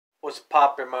What's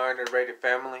poppin', my underrated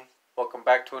family? Welcome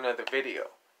back to another video.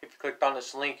 If you clicked on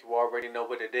this link, you already know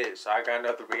what it is. I got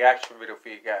another reaction video for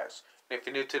you guys. And if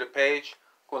you're new to the page,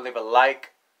 go and leave a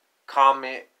like,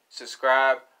 comment,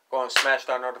 subscribe. Go and smash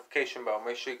that notification bell.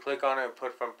 Make sure you click on it and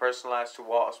put it from personalized to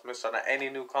walls. Miss out on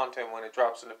any new content when it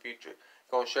drops in the future.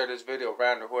 Go and share this video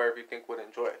around to whoever you think would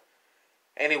enjoy it.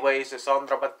 Anyways, the song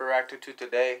that I'm about to react to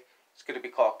today is going to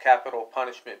be called Capital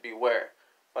Punishment Beware.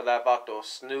 By that vato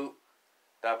Snoop,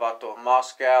 that vato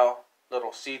Moscow,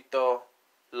 Lil Cito,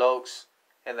 Loks,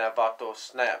 and that vato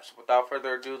Snapz. Without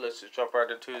further ado, let's just jump right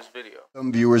into this video.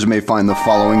 Some viewers may find the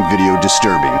following video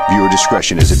disturbing. Viewer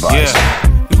discretion is advised.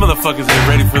 Yeah, these motherfuckers ain't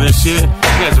ready for this shit. You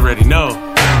guys already know.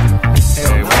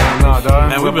 Hey, dog?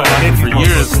 Man, we've been on it for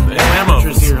years. Ammo.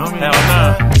 Hell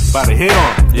nah. About to hit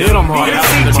on. Hit them hard.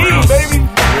 CT, baby.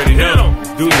 Ready hit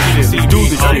them. Do this shit. Do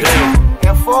this shit.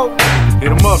 Hit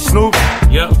him up, Snoop.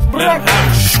 Yep. Let him have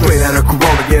it. Straight out of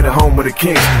Corona, get a home with the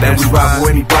kings. And we ride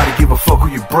with anybody, give a fuck who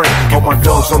you bring. All my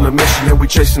dogs on the mission, and we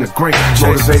chasing the green.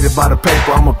 Motivated by the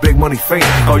paper, I'm a big money fiend.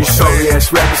 All you sorry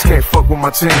ass rappers can't fuck with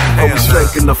my team. Always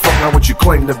faking the fuck, not what you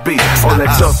claim to be. All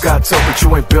that tough got tough, but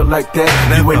you ain't built like that.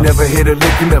 You ain't never hit a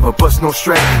lick, you never bust no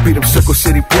strap. Beat them Circle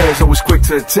City players, always quick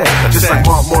to attack. Just like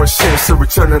Mark Morrison, it's a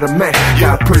return of the Mac.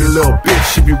 Got a pretty little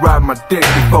bitch, she be riding my dick.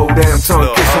 Before damn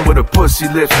tongue kissing with her pussy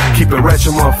lips. Keep it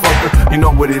ratchet, motherfucker, you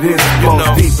know what it is. Balls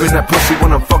deep in that pussy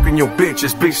when I'm fucking your bitch.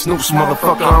 It's Big Snoopz,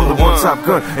 motherfucker, I'm the one top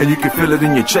gun. And you can feel it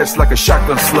in your chest like a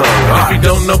shotgun slug. If you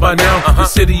don't know by now, the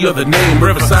city or the name,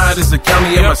 Riverside is the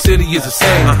county and my city is the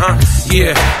same.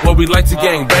 Yeah, well we like to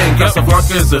gang bang.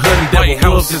 Casablanca is a hood and Devil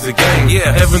Hills is a gang.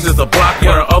 Yeah, Evans is a block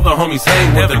where other homies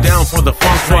hang. Never down for the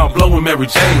funk while blowing Mary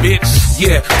Jane. Bitch,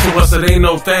 yeah, to us it ain't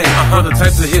no thing. The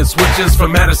types of hit switches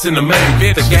from Madison to Maine.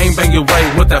 The gang bang your way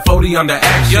with that 40 on the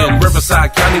action.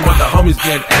 Riverside County where the homies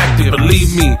get active.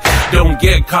 Believe me, don't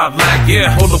get caught lacking.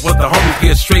 Hold up with the homies,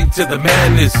 get straight to the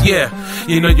madness. Yeah,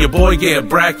 you know your boy get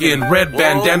brackin'. Red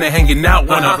bandana hanging out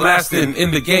when I'm blasting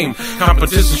in the game.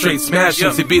 Competition straight smashing.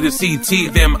 CB to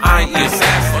CT, them I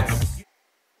assassins.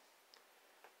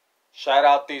 Shout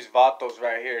out these vatos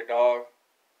right here, dog.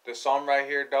 The song right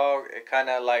here, dog, it kind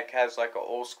of like has like an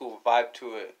old school vibe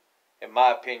to it, in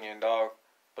my opinion, dog.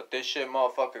 But this shit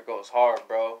motherfucker goes hard,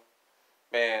 bro.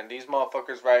 Man, these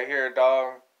motherfuckers right here,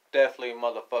 dog, definitely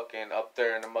motherfucking up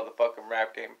there in the motherfucking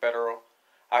rap game, federal.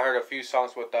 I heard a few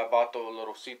songs with that vato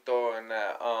Lil Cito and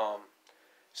that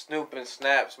Snoop and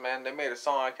Snapz, man. They made a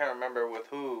song, I can't remember with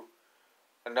who.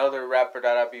 Another rapper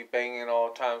that I be banging all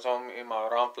the times, homie, in my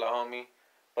Ramfla, homie.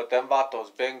 But them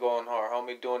vatos been going hard,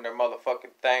 homie, doing their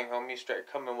motherfucking thing, homie.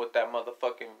 Straight coming with that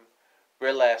motherfucking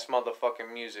real ass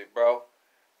motherfucking music, bro.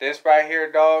 This right here,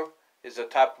 dog, is the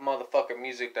type of motherfucking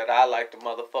music that I like to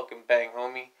motherfucking bang,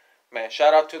 homie. Man,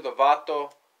 shout out to the vato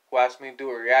who asked me to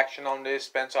do a reaction on this.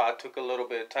 Spencer, I took a little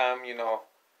bit of time, you know.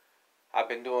 I've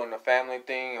been doing the family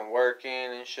thing and working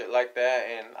and shit like that.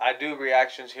 And I do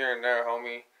reactions here and there,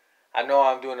 homie. I know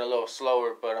I'm doing a little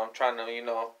slower, but I'm trying to, you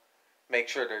know, make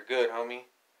sure they're good, homie.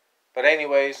 But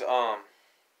anyways,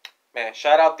 man,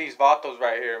 shout out these vatos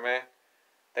right here, man.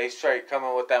 They straight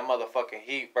coming with that motherfucking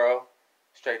heat, bro.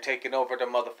 Straight taking over the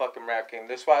motherfucking rap game.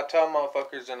 This is why I tell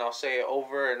motherfuckers, and I'll say it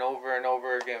over and over and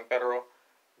over again, federal.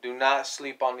 Do not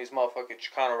sleep on these motherfucking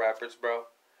Chicano rappers, bro.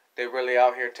 They really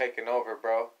out here taking over,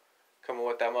 bro. Coming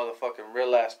with that motherfucking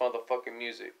real ass motherfucking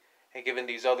music. And giving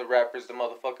these other rappers the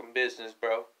motherfucking business,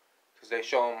 bro. Because they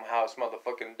show them how it's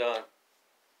motherfucking done.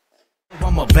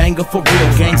 I'm a banger for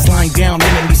real, gangs lying down,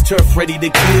 enemies turf ready to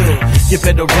kill. You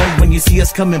better run when you see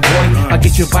us coming, boy. I'll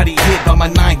get your body hit by my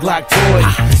 9 Glock toy.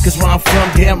 Cause where I'm from,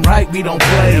 damn right, we don't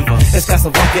play. It's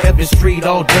Casablanca, Evans Street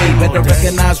all day. Better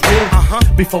recognize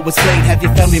real before it's late. Have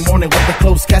your family mourning with a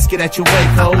close casket at your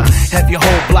Waco. Have your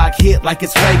whole block hit like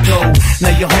it's Waco.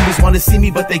 Now your homies wanna see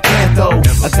me, but they can't though.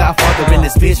 A godfather in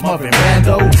this bitch, Marvin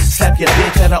Brando. Slap your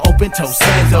bitch at an open toe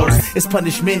Santos. It's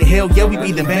punishment, hell yeah, we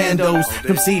be the bandos.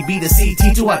 From CB to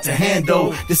CT2 out to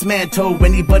handle. Dismantle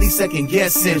anybody second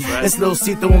guessing. It's Lil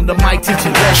Cito on the mic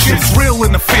teaching lessons. Shit's real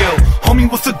in the field. Homie,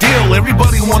 what's the deal?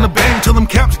 Everybody wanna bang till them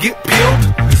caps get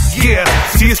peeled. Yeah,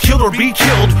 see us killed or be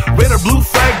killed. Red or blue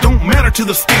flag don't matter to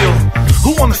the steel.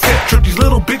 Who wanna set trip these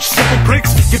little bitch simple pricks?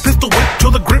 Get pistol whipped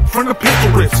till the grip from the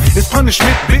pistol rips. It's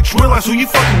punishment, bitch, realize who you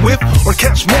fucking with. Or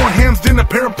catch more hands than a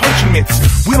pair of punching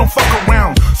mitts. We don't fuck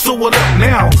around, so what up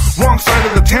now? Wrong side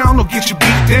of the town, they'll get you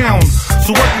beat down.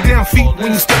 So work your damn feet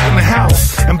when you step in the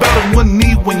house. And bow to one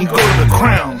knee when you go to the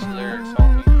crown.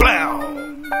 Blow.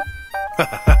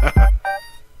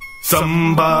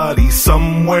 Somebody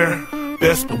somewhere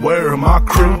best beware of my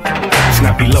crew.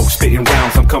 Snappy Loks spitting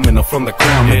rounds, I'm coming up from the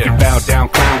crown. Make you bow down,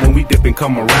 clown, when we dip and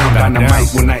come around. Dynamite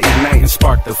when I ignite and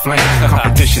spark the flame.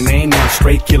 Competition ain't none,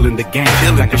 straight killing the game.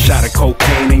 Like a shot of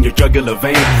cocaine in your jugular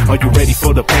vein. Are you ready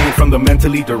for the pain from the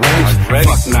mentally deranged?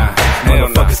 Fuck nah,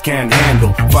 motherfuckers can't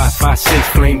handle. 556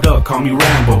 flamed up, call me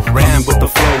Rambo. With the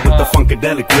flow, with the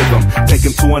funkadelic rhythm. Take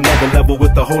him to another level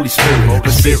with the Holy Spirit.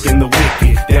 The sick and the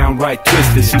wicked, downright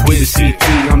twisted. See with the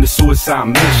CT on the suicide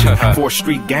mission. 4th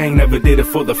Street gang never did it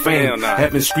for the fame.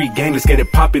 7th Street gang, let's get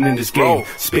it poppin' in this game.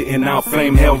 Spitting out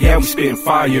flame, hell yeah, we spitting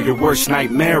fire. Your worst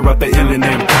nightmare of the Inland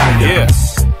Empire. Yeah.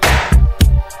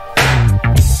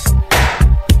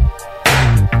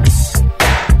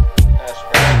 That's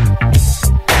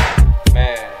right.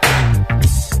 Man,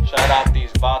 shout out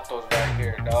these vatos right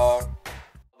here, dog.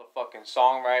 The fucking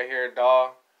song right here,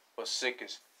 dog, was sick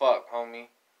as fuck, homie.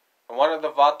 And one of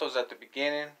the vatos at the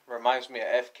beginning reminds me of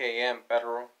FKM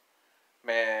Federal.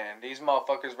 Man, these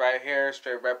motherfuckers right here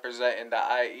straight representing the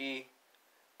IE,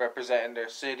 representing their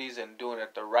cities and doing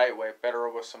it the right way.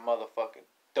 Federal with some motherfucking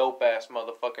dope ass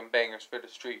motherfucking bangers for the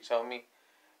streets, homie.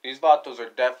 These vatos are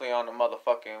definitely on the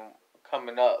motherfucking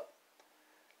coming up.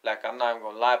 Like, I'm not even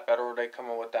gonna lie, Federal, they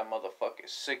coming with that motherfucking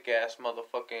sick ass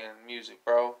motherfucking music,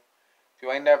 bro. If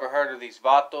you ain't never heard of these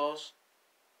vatos,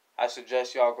 I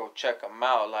suggest y'all go check them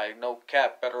out. Like, no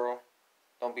cap, Federal.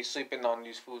 Don't be sleeping on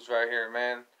these fools right here,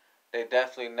 man. They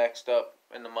definitely next up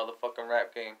in the motherfucking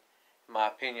rap game, in my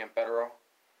opinion, Federal.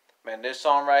 Man, this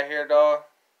song right here, dog,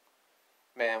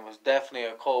 man, was definitely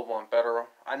a cold one, Federal.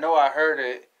 I know I heard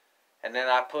it, and then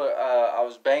I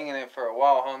was banging it for a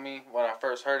while, homie, when I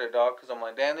first heard it, dog, because I'm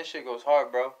like, damn, this shit goes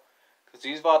hard, bro. Because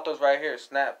these vatos right here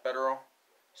snap, Federal.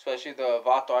 Especially the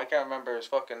vato, I can't remember his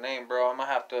fucking name, bro. I'm going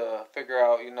to have to figure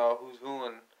out, you know, who's who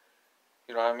and,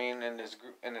 you know what I mean, in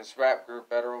this rap group,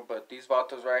 Federal. But these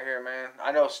vatos right here, man,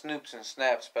 I know Snoopz and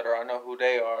Snapz, Federal. I know who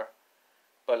they are.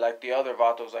 But like the other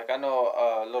vatos, like I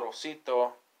know Lil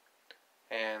Cito,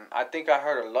 and I think I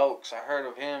heard of Loks. I heard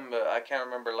of him, but I can't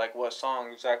remember like what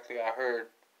song exactly I heard.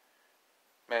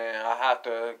 Man, I have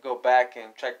to go back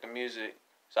and check the music.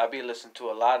 So I be listening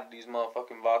to a lot of these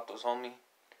motherfucking vatos, homie.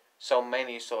 So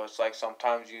many, so it's like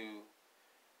sometimes you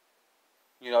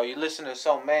know, you listen to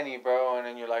so many, bro, and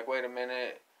then you're like, wait a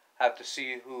minute, I have to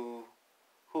see who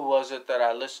was it that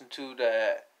I listened to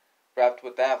that rapped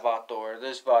with that vato or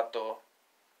this vato.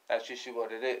 That's usually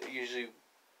what it is, usually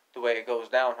the way it goes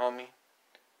down, homie.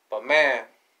 But man,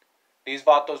 these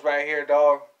vatos right here,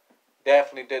 dog,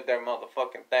 definitely did their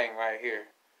motherfucking thing right here.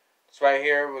 This right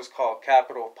here was called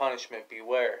Capital Punishment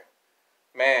Beware.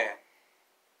 Man,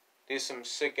 these some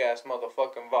sick ass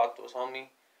motherfucking vatos, homie.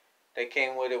 They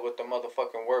came with it with the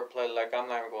motherfucking wordplay, like I'm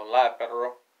not even gonna lie,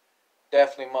 Federal.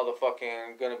 Definitely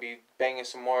motherfucking gonna be banging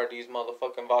some more of these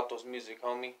motherfucking vatos music,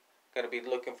 homie. Gonna be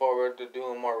looking forward to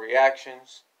doing more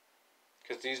reactions.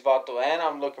 Cause these vatos, and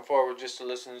I'm looking forward just to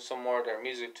listen to some more of their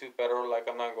music too, Federal, like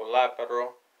I'm not gonna lie,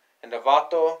 Federal. And the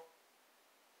vato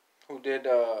who did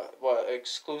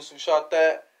exclusive shot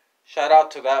that, shout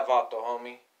out to that vato,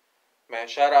 homie. Man,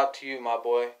 shout out to you, my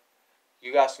boy.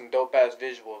 You got some dope ass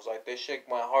visuals. Like, this shit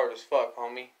went hard as fuck,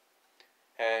 homie.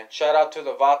 And shout out to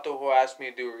the vato who asked me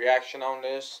to do a reaction on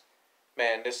this.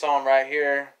 Man, this song right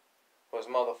here was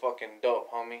motherfucking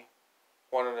dope, homie.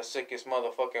 One of the sickest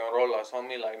motherfucking rolas,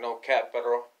 homie. Like, no cap,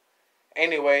 Federal.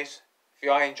 Anyways, if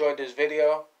y'all enjoyed this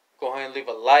video, go ahead and leave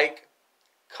a like,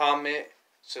 comment,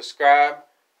 subscribe.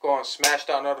 Go and smash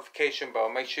that notification bell.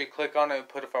 Make sure you click on it and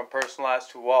put it from personalized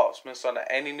to all. Miss on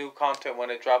any new content when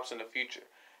it drops in the future.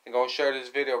 And go and share this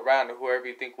video around to whoever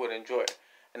you think would enjoy it.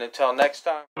 And until next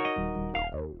time.